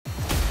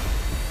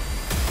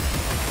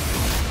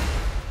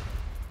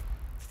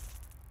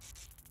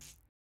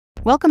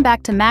Welcome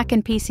back to Mac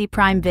and PC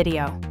Prime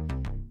Video.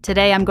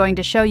 Today I'm going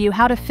to show you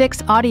how to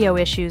fix audio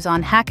issues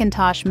on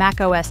Hackintosh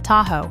macOS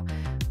Tahoe,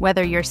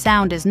 whether your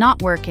sound is not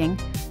working,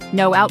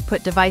 no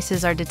output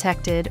devices are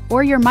detected,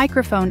 or your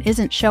microphone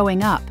isn't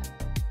showing up.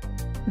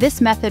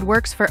 This method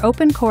works for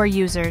open-core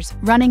users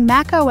running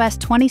macOS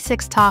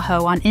 26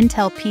 Tahoe on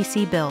Intel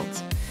PC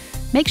builds.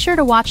 Make sure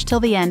to watch till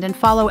the end and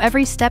follow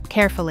every step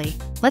carefully.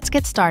 Let's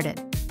get started.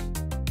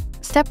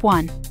 Step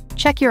 1.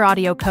 Check your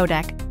audio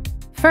codec.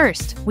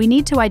 First, we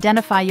need to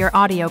identify your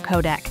audio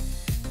codec.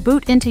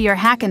 Boot into your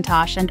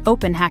Hackintosh and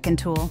open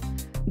Hackintool.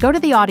 Go to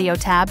the Audio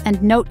tab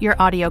and note your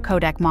audio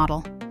codec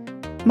model.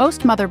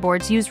 Most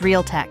motherboards use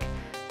Realtek,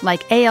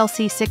 like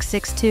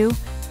ALC662,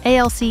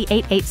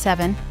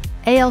 ALC887,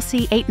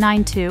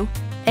 ALC892,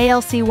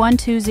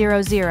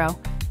 ALC1200,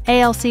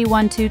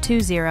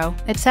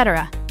 ALC1220,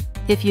 etc.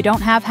 If you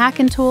don't have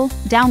Hackintool,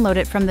 download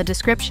it from the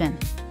description.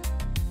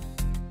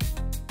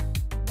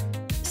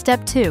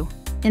 Step 2.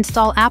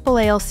 Install Apple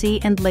ALC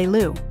and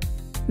Lelu.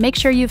 Make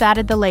sure you've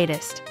added the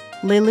latest,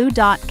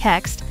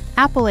 lelu.kext,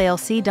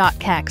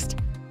 applealc.kext.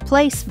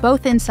 Place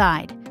both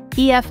inside,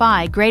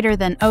 EFI greater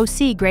than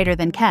OC greater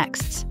than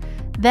kexts.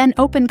 Then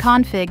open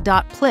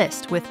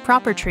config.plist with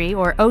property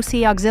or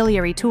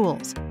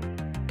Ocauxiliarytools.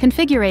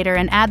 Configurator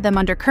and add them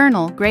under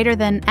kernel greater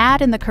than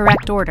add in the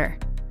correct order.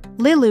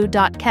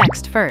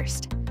 lelu.kext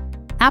first,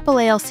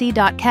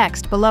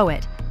 applealc.kext below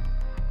it.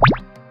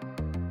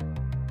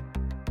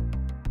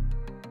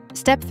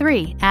 Step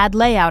 3. Add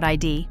layout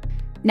ID.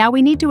 Now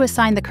we need to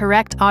assign the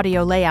correct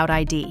audio layout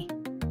ID.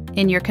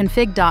 In your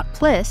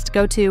config.plist,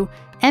 go to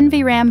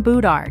nvram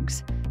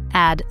bootargs.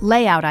 Add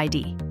layout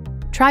ID.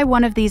 Try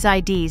one of these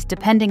IDs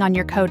depending on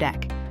your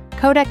codec.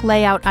 Codec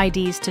layout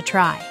IDs to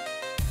try: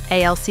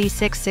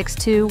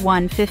 ALC662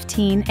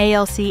 115,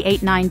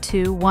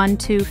 ALC892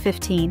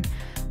 1215,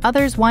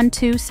 others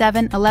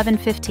 127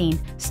 1115.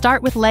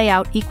 Start with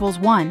layout equals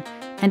 1,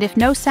 and if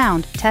no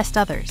sound, test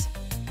others.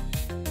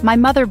 My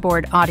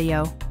motherboard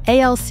audio,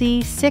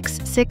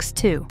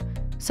 ALC662,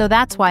 so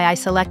that's why I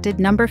selected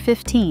number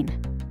 15.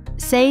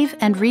 Save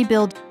and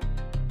rebuild.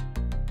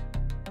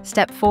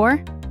 Step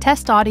 4.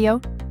 Test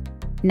audio.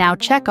 Now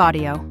check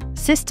audio,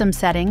 system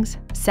settings,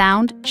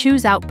 sound,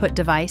 choose output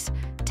device,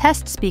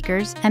 test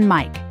speakers, and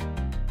mic.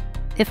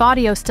 If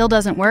audio still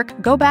doesn't work,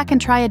 go back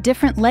and try a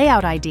different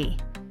layout ID.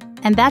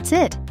 And that's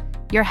it!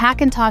 Your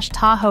Hackintosh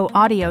Tahoe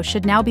audio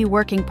should now be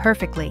working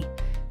perfectly.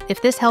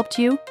 If this helped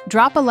you,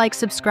 drop a like,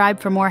 subscribe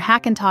for more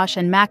Hackintosh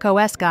and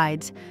macOS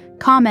guides.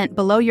 Comment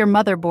below your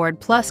motherboard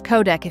plus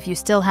codec if you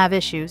still have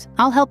issues.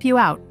 I'll help you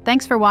out.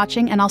 Thanks for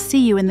watching, and I'll see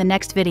you in the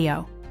next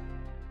video.